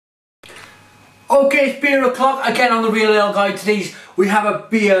Okay, it's beer o'clock again on the Real Ale Guide. Today we have a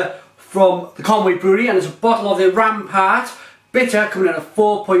beer from the Conwy Brewery and it's a bottle of the Rampart Bitter coming in at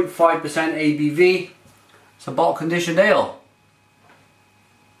 4.5% ABV. It's a bottle conditioned ale.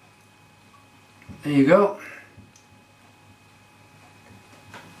 There you go.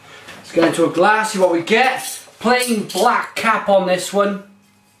 Let's get into a glass, see what we get. Plain black cap on this one.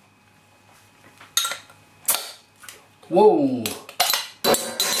 Whoa.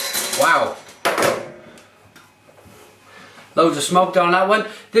 Wow. Loads of smoke down that one.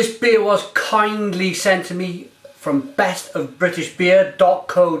 This beer was kindly sent to me from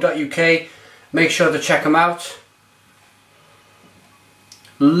bestofbritishbeer.co.uk. Make sure to check them out.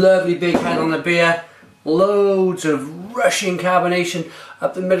 Lovely big head on the beer. Loads of rushing carbonation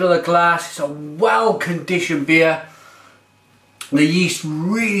up the middle of the glass. It's a well conditioned beer. The yeast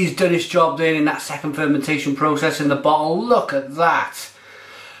really has done its job there in that second fermentation process in the bottle. Look at that.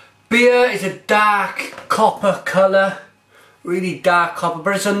 Beer is a dark copper colour. Really dark copper,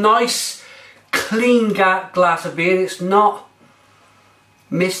 but it's a nice clean glass of beer. It's not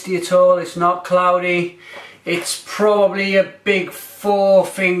misty at all, it's not cloudy. It's probably a big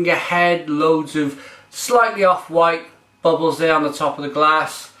 4-finger head, loads of slightly off-white bubbles there on the top of the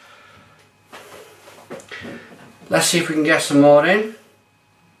glass. Let's see if we can get some more in.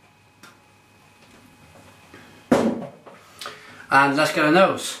 And let's get a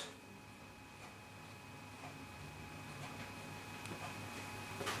nose.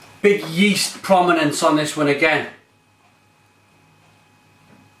 Big yeast prominence on this one again.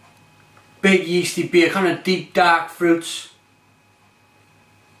 Big yeasty beer, kind of deep dark fruits.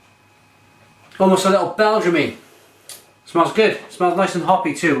 Almost a little Belgium-y. Smells good. Smells nice and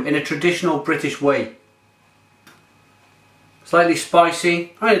hoppy too, in a traditional British way. Slightly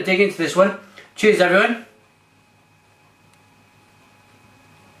spicy. I'm going to dig into this one. Cheers everyone.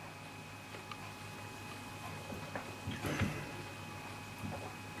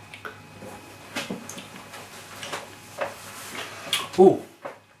 Ooh,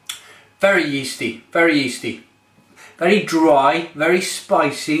 very yeasty, very yeasty. Very dry, very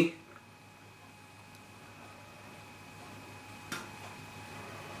spicy.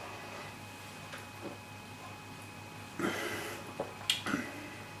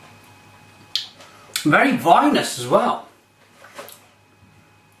 Very vinous as well.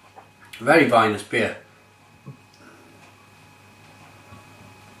 Very vinous beer.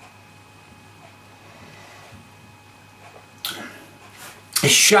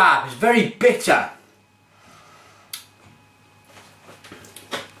 It's sharp, it's very bitter.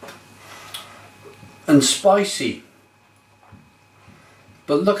 And spicy.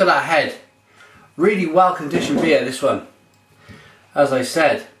 But look at that head. Really well conditioned beer, this one. As I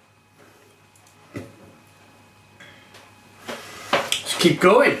said. Let's keep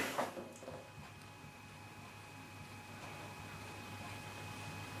going.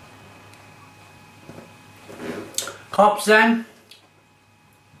 Hops then.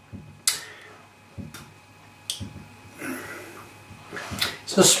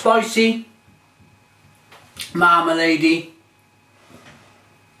 So spicy, marmalade-y,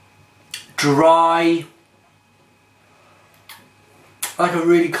 dry, like a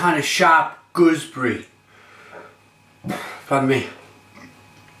really kind of sharp gooseberry. Pardon me.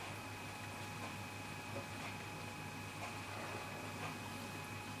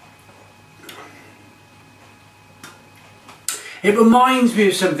 It reminds me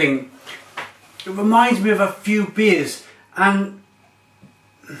of something. It reminds me of a few beers and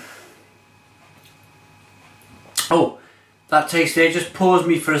oh, that taste there just paused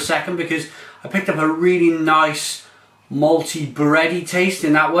me for a second because I picked up a really nice malty bready taste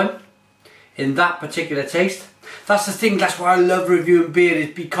in that one, in that particular taste. That's the thing, that's why I love reviewing beer, is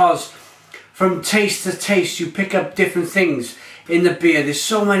because from taste to taste you pick up different things in the beer. There's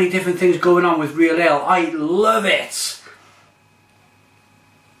so many different things going on with real ale. I love it.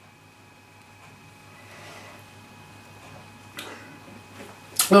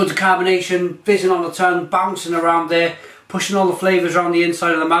 Loads of carbonation, fizzing on the tongue, bouncing around there, pushing all the flavours around the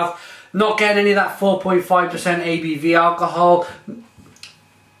inside of the mouth. Not getting any of that 4.5% ABV alcohol.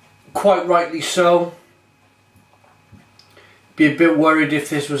 Quite rightly so. Be a bit worried if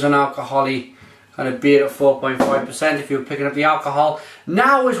this was an alcoholic kind of beer at 4.5% if you were picking up the alcohol.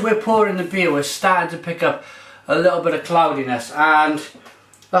 Now as we're pouring the beer, we're starting to pick up a little bit of cloudiness, and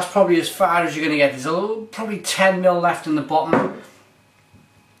that's probably as far as you're going to get. There's probably 10 ml left in the bottom.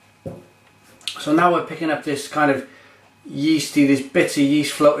 So now we're picking up this kind of yeasty, this bitter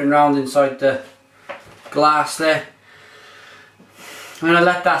yeast floating around inside the glass there. I'm going to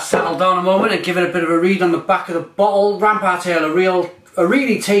let that settle down a moment and give it a bit of a read on the back of the bottle. Rampart Ale, a real a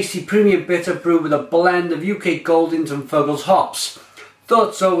really tasty premium bitter brewed with a blend of UK Goldings and Fuggles hops.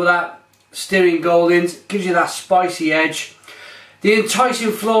 Thought so with that Styrian Goldings, gives you that spicy edge. The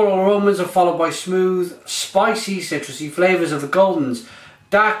enticing floral aromas are followed by smooth, spicy, citrusy flavours of the Goldings.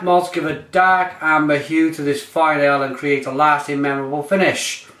 Dark malts give a dark amber hue to this fine ale and create a lasting, memorable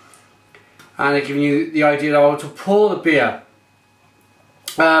finish. And they're giving you the idea of how to pour the beer.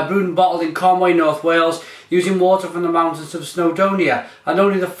 Brewed and bottled in Conwy, North Wales, using water from the mountains of Snowdonia and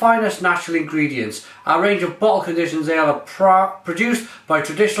only the finest natural ingredients. Our range of bottle conditions ale are produced by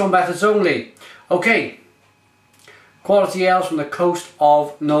traditional methods only. Okay, quality ales from the coast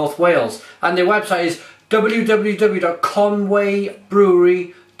of North Wales, and their website is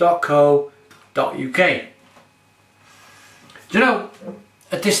www.conweybrewery.co.uk. Do you know,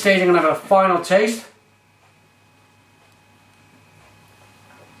 at this stage I'm going to have a final taste.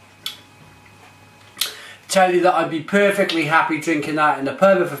 Tell you that I'd be perfectly happy drinking that in the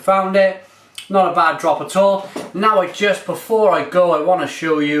pub if I found it. Not a bad drop at all. Now before I go, I want to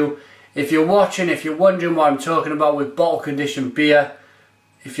show you, if you're watching, if you're wondering what I'm talking about with bottle conditioned beer,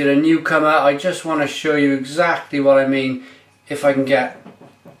 if you're a newcomer, I just want to show you exactly what I mean if there's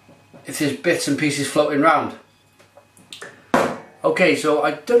bits and pieces floating around. Okay, so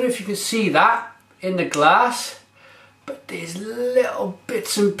I don't know if you can see that in the glass, but there's little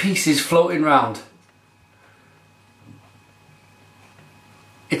bits and pieces floating around.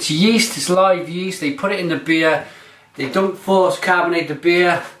 It's yeast, it's live yeast, they put it in the beer. They don't force carbonate the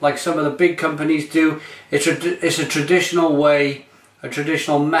beer like some of the big companies do. It's a traditional way, a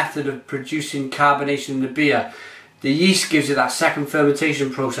traditional method of producing carbonation in the beer. The yeast gives it that second fermentation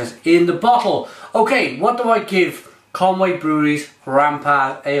process in the bottle. Okay, what do I give Conwy Brewery's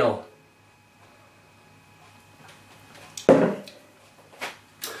Rampart Ale?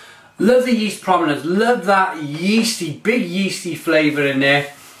 Love the yeast prominence, love that yeasty, big yeasty flavour in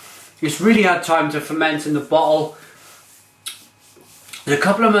there. It's really had time to ferment in the bottle. There's a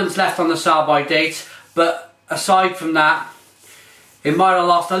couple of months left on the sell-by date, but aside from that, it might have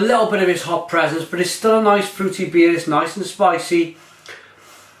lost a little bit of its hop presence, but it's still a nice fruity beer. It's nice and spicy.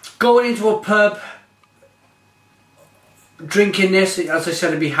 Going into a pub, drinking this, as I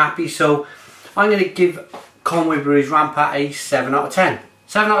said, I'd be happy. So I'm going to give Conwy Brewery's Rampart a 7 out of 10.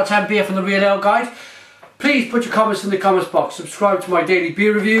 7 out of 10 beer from the Real Ale Guide. Please put your comments in the comments box. Subscribe to my daily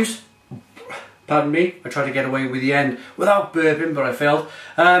beer reviews. Pardon me, I tried to get away with the end without burping, but I failed.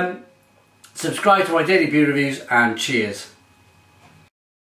 Subscribe to my daily beer reviews, and cheers.